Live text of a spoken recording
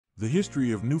The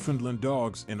history of Newfoundland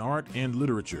dogs in art and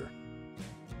literature.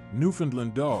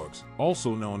 Newfoundland dogs,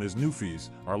 also known as Newfies,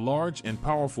 are large and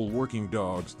powerful working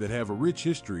dogs that have a rich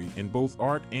history in both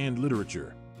art and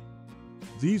literature.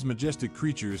 These majestic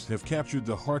creatures have captured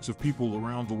the hearts of people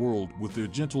around the world with their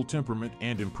gentle temperament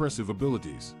and impressive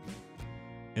abilities.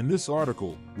 In this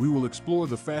article, we will explore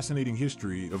the fascinating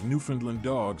history of Newfoundland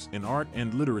dogs in art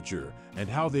and literature and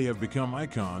how they have become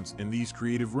icons in these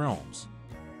creative realms.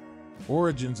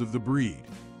 Origins of the breed.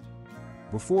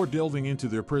 Before delving into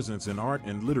their presence in art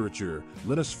and literature,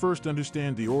 let us first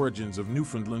understand the origins of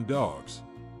Newfoundland dogs.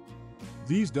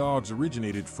 These dogs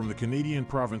originated from the Canadian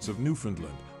province of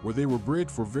Newfoundland, where they were bred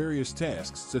for various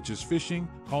tasks such as fishing,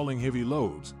 hauling heavy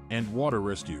loads, and water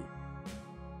rescue.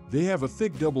 They have a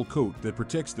thick double coat that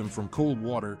protects them from cold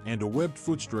water and a webbed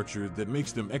foot structure that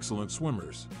makes them excellent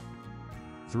swimmers.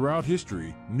 Throughout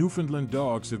history, Newfoundland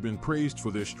dogs have been praised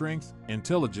for their strength,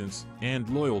 intelligence, and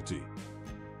loyalty.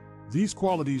 These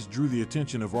qualities drew the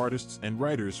attention of artists and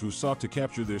writers who sought to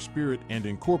capture their spirit and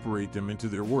incorporate them into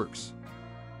their works.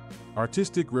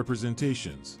 Artistic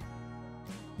representations.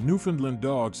 Newfoundland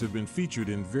dogs have been featured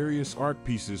in various art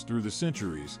pieces through the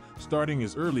centuries, starting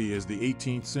as early as the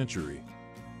 18th century.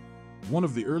 One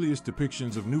of the earliest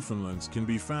depictions of Newfoundlands can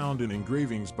be found in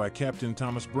engravings by Captain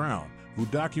Thomas Brown, who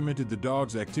documented the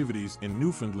dog's activities in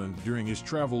Newfoundland during his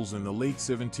travels in the late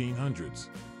 1700s.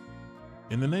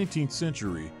 In the 19th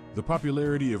century, the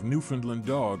popularity of Newfoundland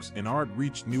dogs in art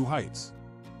reached new heights.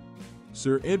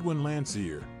 Sir Edwin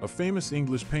Landseer, a famous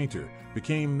English painter,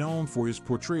 became known for his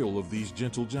portrayal of these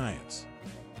gentle giants.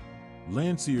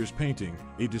 Landseer's painting,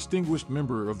 a distinguished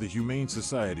member of the Humane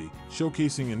Society,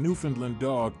 showcasing a Newfoundland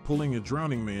dog pulling a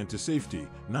drowning man to safety,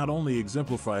 not only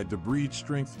exemplified the breed's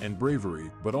strength and bravery,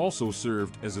 but also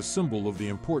served as a symbol of the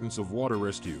importance of water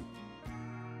rescue.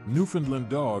 Newfoundland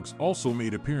dogs also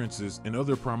made appearances in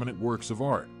other prominent works of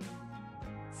art.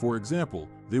 For example,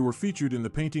 they were featured in the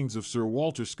paintings of Sir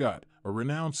Walter Scott, a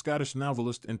renowned Scottish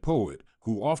novelist and poet,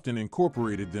 who often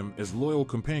incorporated them as loyal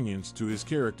companions to his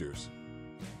characters.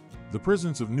 The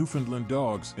presence of Newfoundland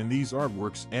dogs in these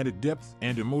artworks added depth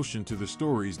and emotion to the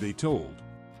stories they told.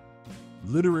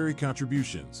 Literary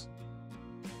contributions.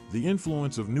 The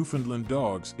influence of Newfoundland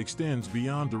dogs extends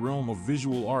beyond the realm of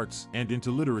visual arts and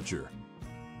into literature.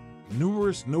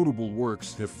 Numerous notable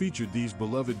works have featured these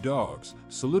beloved dogs,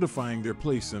 solidifying their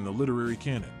place in the literary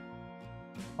canon.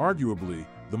 Arguably,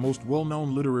 the most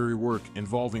well-known literary work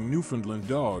involving Newfoundland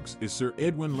dogs is Sir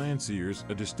Edwin Landseer's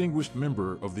A Distinguished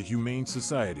Member of the Humane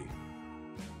Society.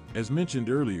 As mentioned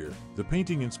earlier, the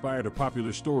painting inspired a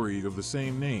popular story of the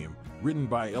same name, written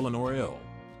by Eleanor L.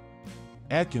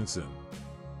 Atkinson.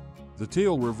 The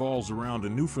tale revolves around a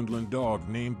Newfoundland dog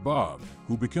named Bob,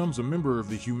 who becomes a member of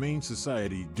the Humane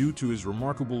Society due to his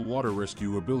remarkable water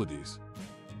rescue abilities.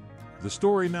 The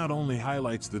story not only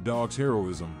highlights the dog's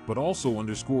heroism, but also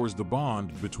underscores the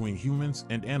bond between humans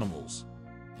and animals.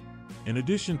 In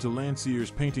addition to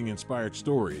Landseer's painting-inspired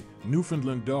story,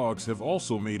 Newfoundland dogs have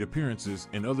also made appearances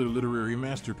in other literary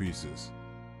masterpieces.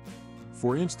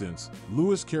 For instance,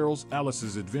 Lewis Carroll's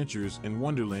Alice's Adventures in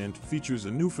Wonderland features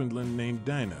a Newfoundland named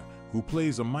Dinah, who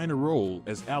plays a minor role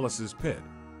as Alice's pet.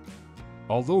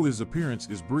 Although his appearance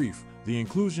is brief, the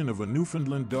inclusion of a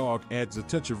Newfoundland dog adds a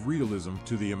touch of realism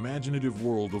to the imaginative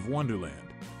world of Wonderland.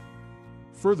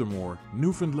 Furthermore,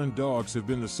 Newfoundland dogs have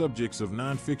been the subjects of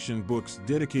non-fiction books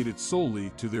dedicated solely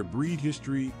to their breed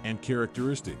history and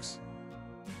characteristics.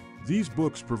 These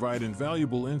books provide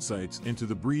invaluable insights into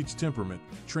the breed's temperament,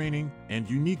 training, and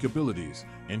unique abilities,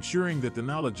 ensuring that the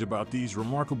knowledge about these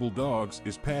remarkable dogs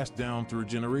is passed down through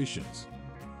generations.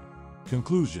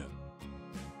 Conclusion.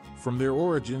 From their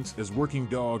origins as working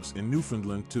dogs in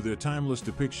Newfoundland to their timeless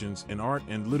depictions in art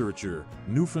and literature,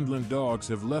 Newfoundland dogs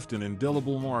have left an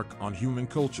indelible mark on human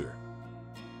culture.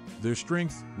 Their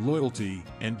strength, loyalty,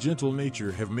 and gentle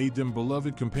nature have made them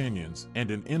beloved companions and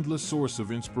an endless source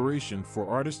of inspiration for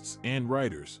artists and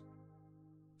writers.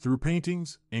 Through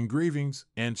paintings, engravings,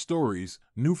 and stories,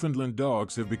 Newfoundland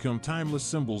dogs have become timeless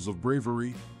symbols of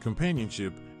bravery,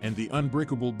 companionship, and the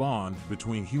unbreakable bond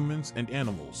between humans and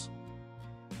animals.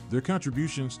 Their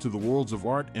contributions to the worlds of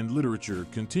art and literature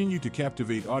continue to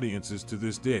captivate audiences to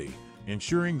this day,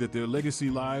 ensuring that their legacy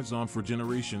lives on for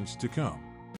generations to come.